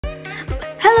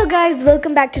Hello guys,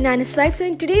 welcome back to Nanus Vibes. So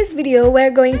in today's video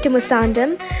we're going to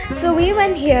Musandam. So we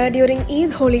went here during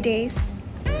Eid holidays.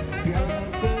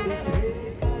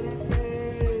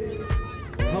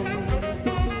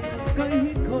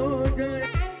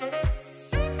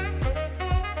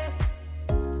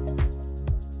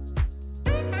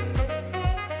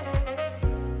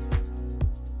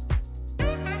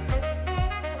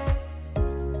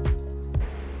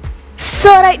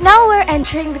 So right now we're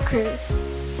entering the cruise.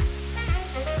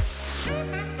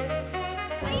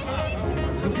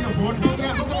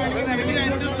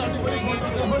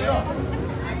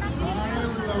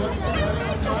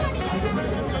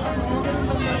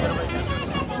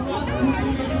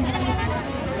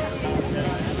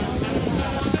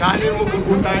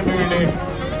 കൂട്ടായ്മയുടെ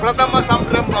പ്രഥമ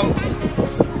സംരംഭം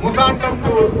മുസാണ്ടം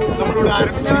tour നമ്മളോട്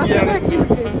ആരംഭിച്ചിരിക്കുകയാണ്.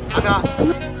 അതാ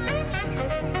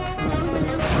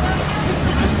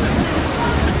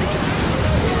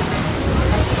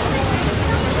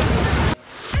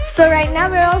So right now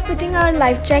we're all putting our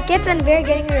life jackets and we're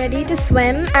getting ready to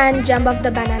swim and jump off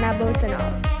the banana boats and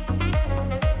all.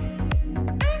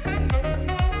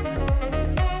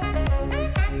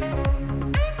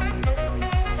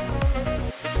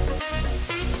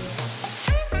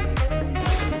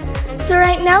 So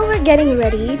right now we're getting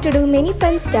ready to do many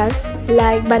fun stuffs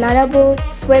like banana boat,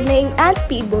 swimming and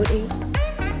speedboating.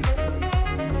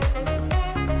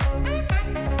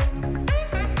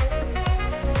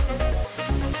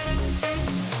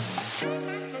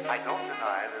 I don't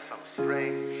deny there's some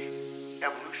strange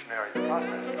evolutionary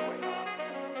process going on,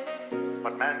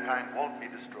 but mankind won't be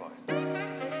destroyed.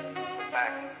 The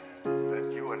fact that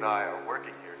you and I are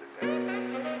working here today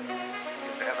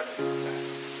is evidence of that.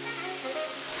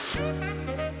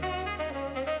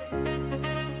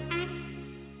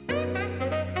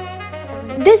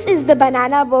 This is the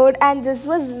banana boat and this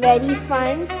was very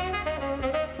fun.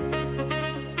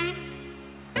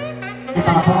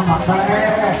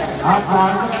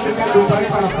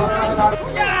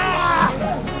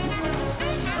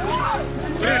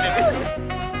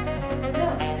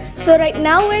 So right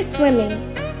now we're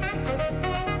swimming.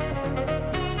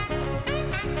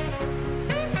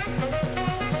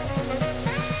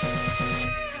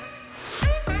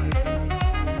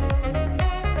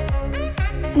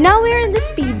 Now we're in the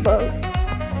speedboat.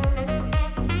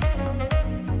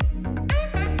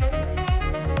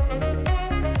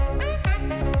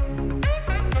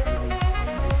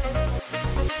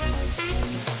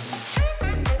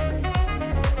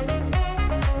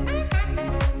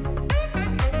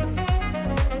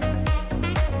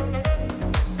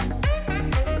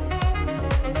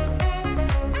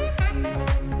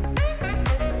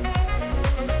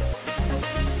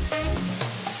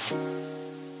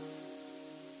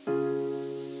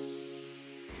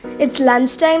 It's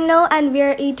lunchtime now and we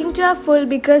are eating to our full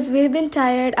because we've been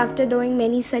tired after doing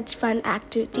many such fun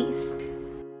activities.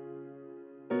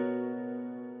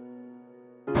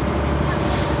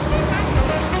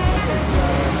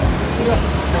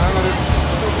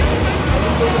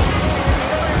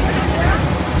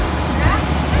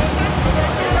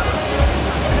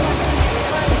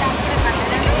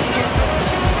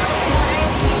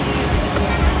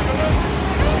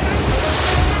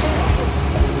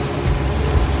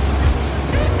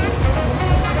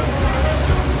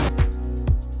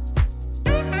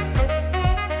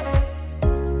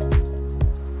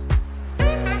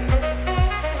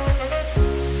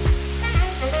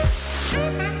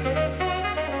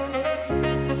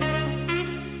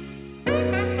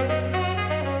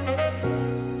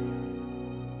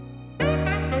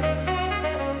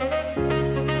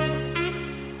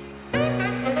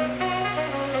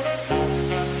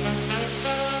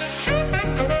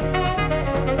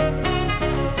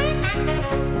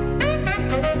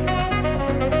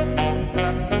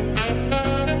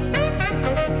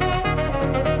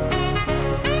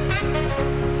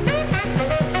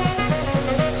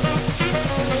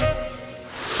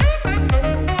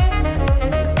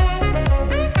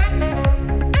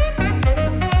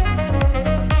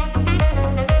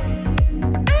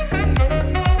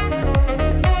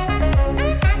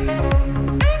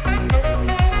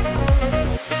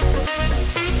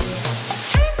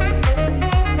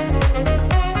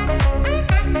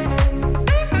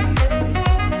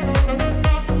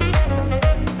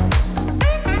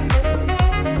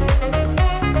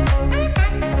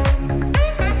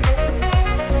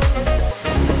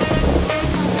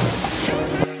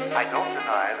 I don't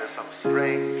deny there's some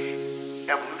strange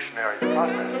evolutionary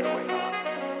process going on,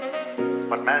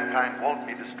 but mankind won't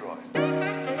be destroyed.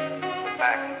 The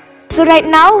fact So right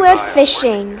now we're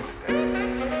fishing. is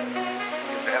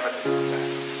evidence of that.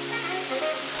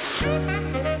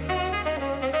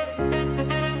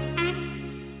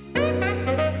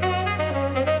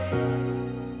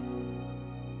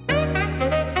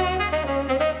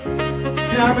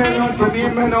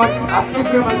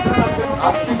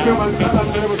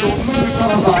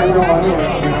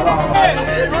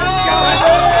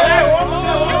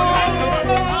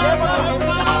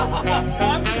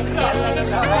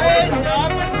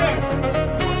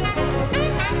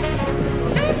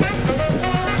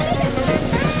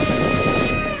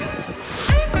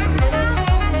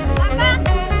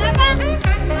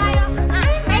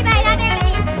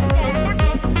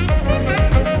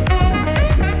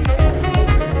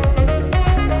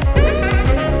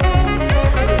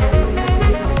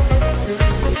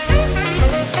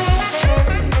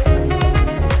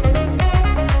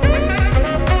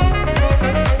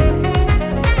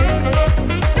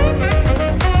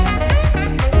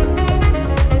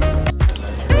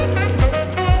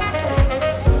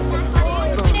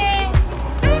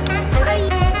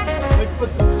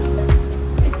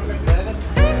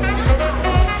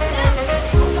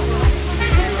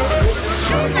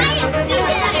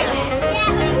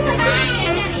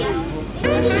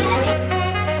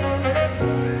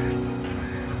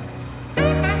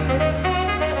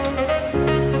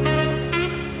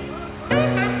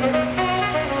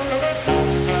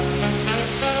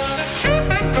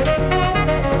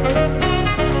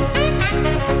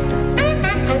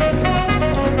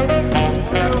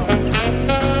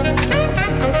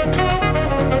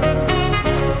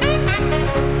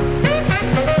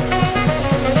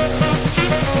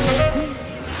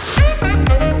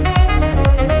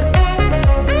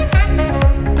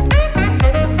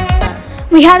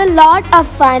 We had a lot of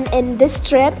fun in this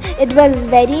trip. It was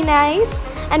very nice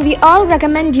and we all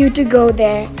recommend you to go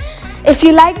there. If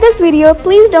you like this video,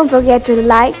 please don't forget to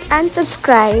like and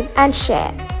subscribe and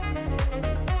share.